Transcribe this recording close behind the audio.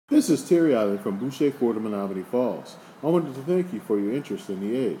This is Terry Allen from Boucher, Menomonee Falls. I wanted to thank you for your interest in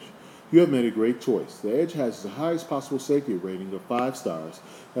the Edge. You have made a great choice. The Edge has the highest possible safety rating of 5 stars,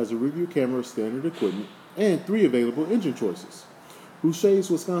 has a review camera, standard equipment, and 3 available engine choices. Boucher is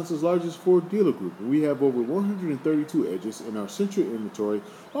Wisconsin's largest Ford dealer group, and we have over 132 Edges in our central inventory,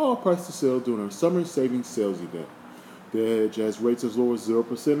 all priced to sell during our summer savings sales event. The Edge has rates as low as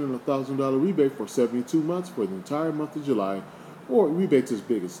 0% and a $1,000 rebate for 72 months for the entire month of July, or rebates as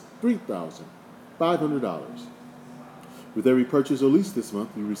big as $3,500. With every purchase or lease this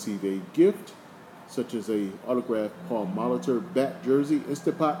month, you receive a gift, such as a autographed Paul Molitor bat jersey,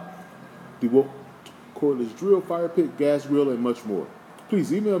 Instant Pot, DeWalt cordless drill, fire pit, gas grill, and much more.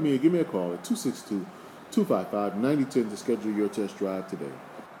 Please email me or give me a call at 262-255-9010 to schedule your test drive today.